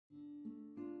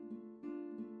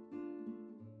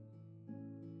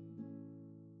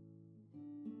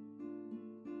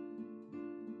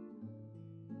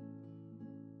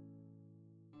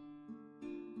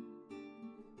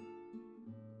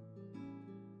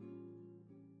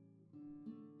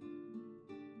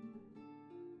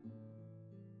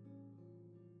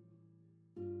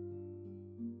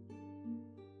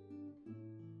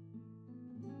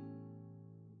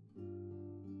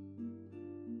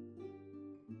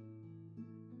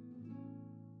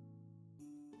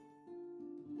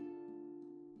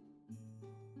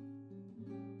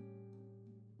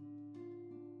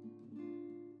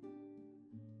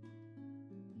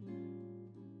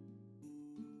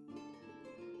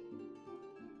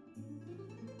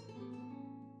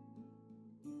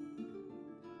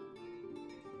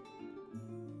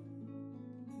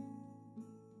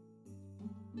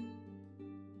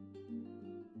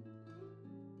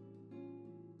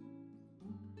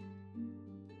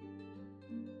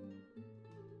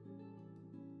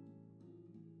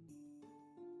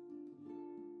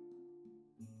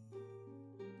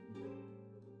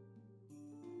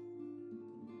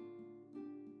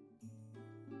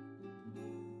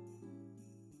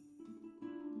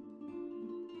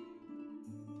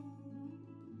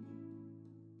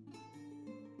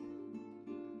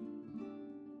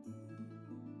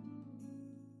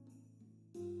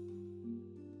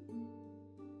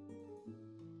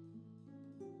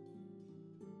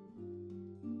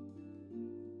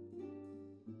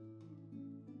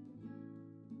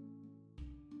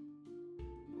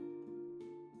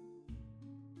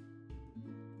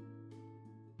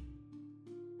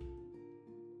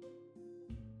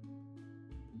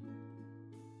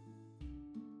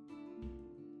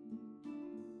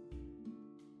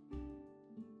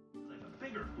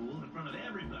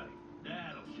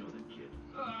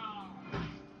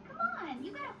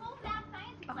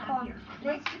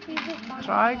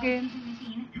Try again.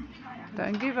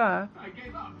 Don't give up.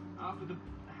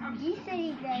 You said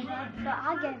you gave up, so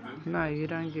I gave up. No, you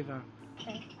don't give up.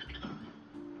 Okay.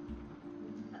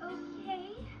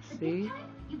 See?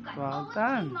 Well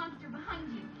done.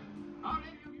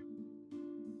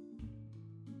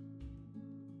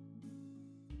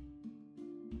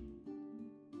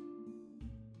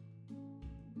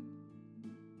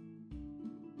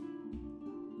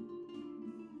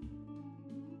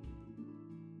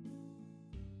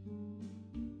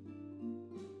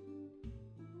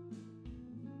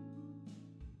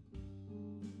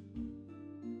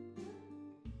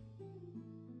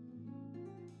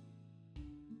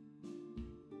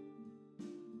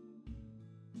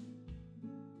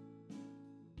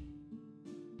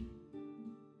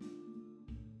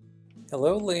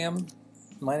 Hello, Liam.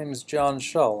 My name is John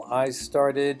Shull. I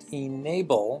started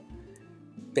e-NABLE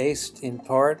based in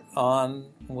part on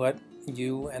what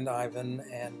you and Ivan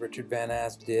and Richard Van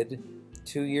Asp did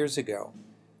 2 years ago.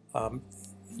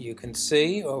 You can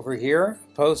see over here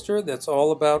a poster that's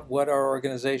all about what our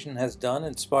organization has done,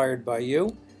 inspired by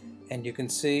you. And you can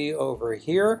see over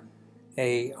here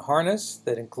a harness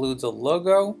that includes a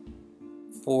logo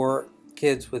for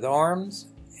kids with arms.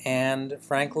 And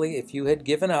frankly, if you had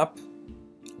given up,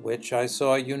 which I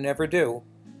saw you never do,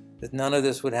 that none of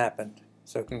this would happen.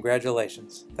 So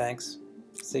congratulations. Thanks.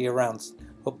 See you around.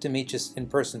 Hope to meet you in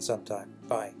person sometime.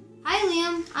 Bye. Hi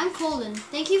Liam, I'm Colden.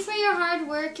 Thank you for your hard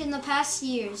work in the past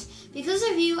years. Because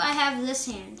of you, I have this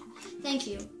hand. Thank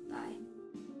you. Bye.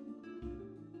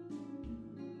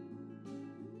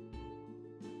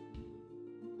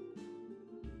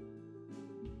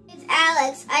 It's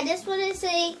Alex. I just want to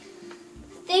say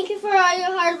thank you for all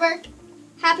your hard work.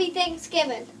 Happy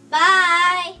Thanksgiving.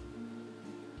 Bye.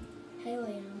 Hey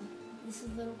Liam, this is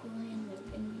Little Cool Hand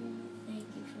Luke, and we want to thank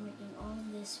you for making all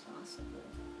of this possible.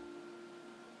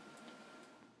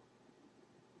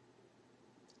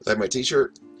 Is that my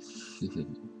t-shirt?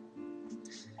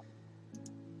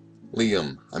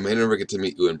 Liam, I may never get to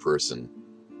meet you in person,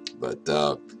 but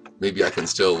maybe I can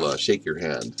still shake your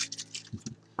hand.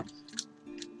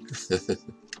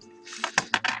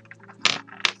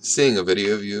 Seeing a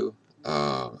video of you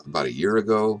about a year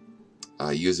ago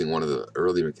using one of the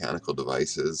early mechanical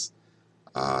devices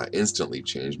instantly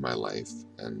changed my life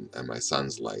and my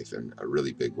son's life in a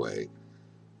really big way.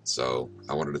 So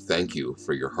I wanted to thank you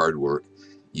for your hard work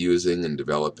using and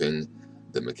developing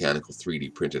the mechanical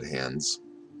 3D printed hands.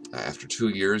 After 2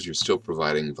 years, you're still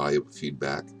providing valuable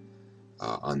feedback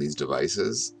on these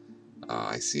devices.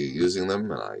 I see you using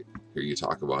them, and I hear you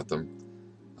talk about them.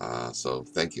 So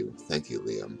thank you,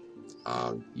 Liam.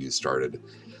 You started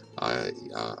a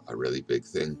really big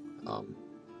thing,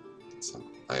 so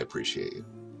I appreciate you.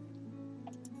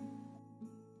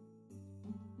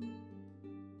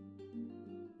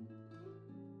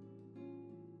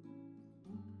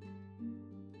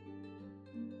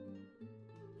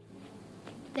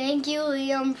 Thank you,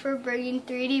 Liam, for bringing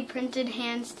 3D printed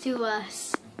hands to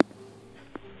us.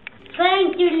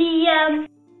 Thank you, Liam.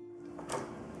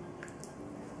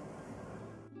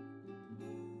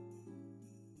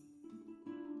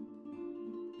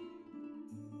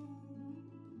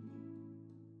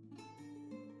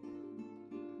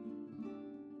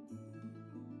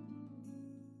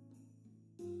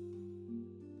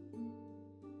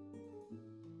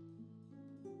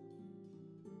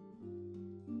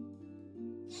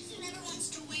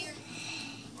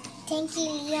 Thank you,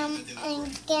 Liam.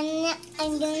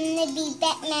 I'm gonna be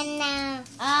Batman now.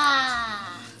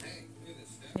 Ah!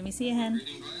 Let me see your hand.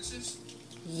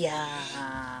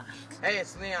 Yeah. Hey,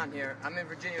 it's Leon here. I'm in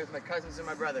Virginia with my cousins and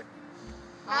my brother.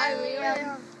 Hi,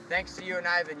 Liam. Thanks to you and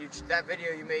Ivan, that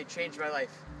video you made changed my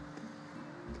life.